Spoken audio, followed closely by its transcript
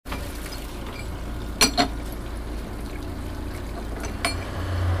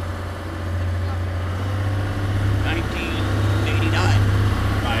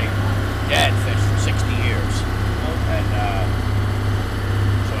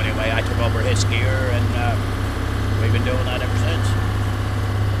I took over his gear, and we've been doing that ever since.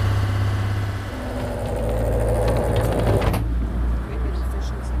 We've been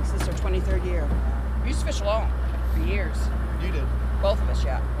fishing since this is our 23rd year. We used to fish alone for years. You did? Both of us,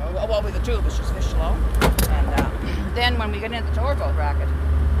 yeah. Oh. Well, the two of us just fished alone. And then when we got into the tour boat racket,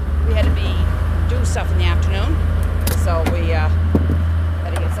 we had to do stuff in the afternoon. So we had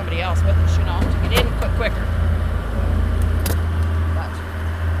to get somebody else with us, you know, to get in quicker. But,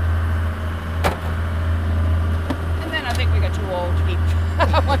 and then I think we got too old to keep,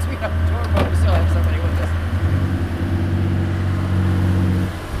 once we got the tour boat, we still have somebody with us.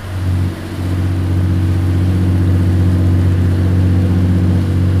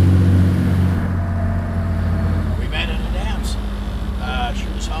 We met at a dance. She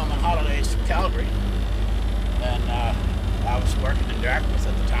was home on holidays from Calgary, and I was working in Dartmouth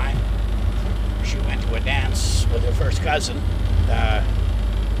at the time. She went to a dance with her first cousin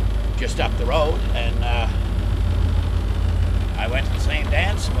just up the road, and I went to the same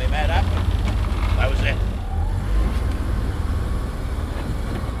dance, and we met up, and that was it.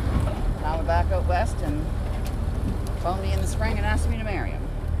 Now we're back out west, and phoned me in the spring and asked me to marry him.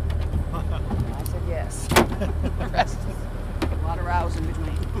 I said yes. The rest is a lot of rows in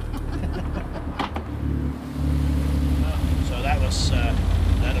between. So that was,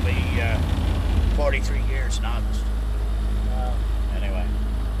 that'll be 43 years in August. Anyway,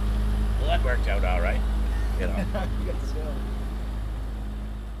 well, that worked out all right, you know. You got the skill.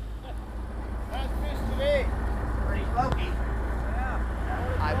 How's fish today? Pretty floaty.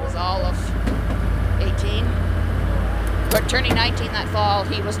 I was all of 18. But turning 19 that fall,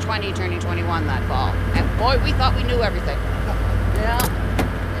 he was 20, turning 21 that fall. And boy, we thought we knew everything. Yeah.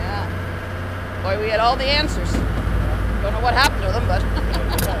 Boy, we had all the answers. Don't know what happened to them, but...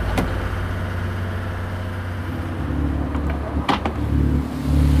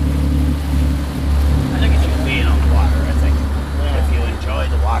 I think it's just being on the water, I think. If you enjoy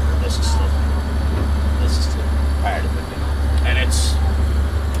the water, this is the part of it, you know. And it's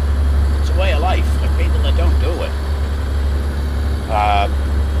a way of life. Like people that don't do it.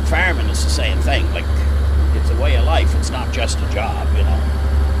 Farming is the same thing. Like, it's a way of life. It's not just a job, you know.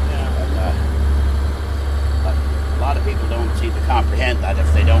 Yeah. And, but a lot of people don't seem to comprehend that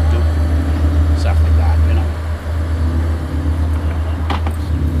if they don't do stuff like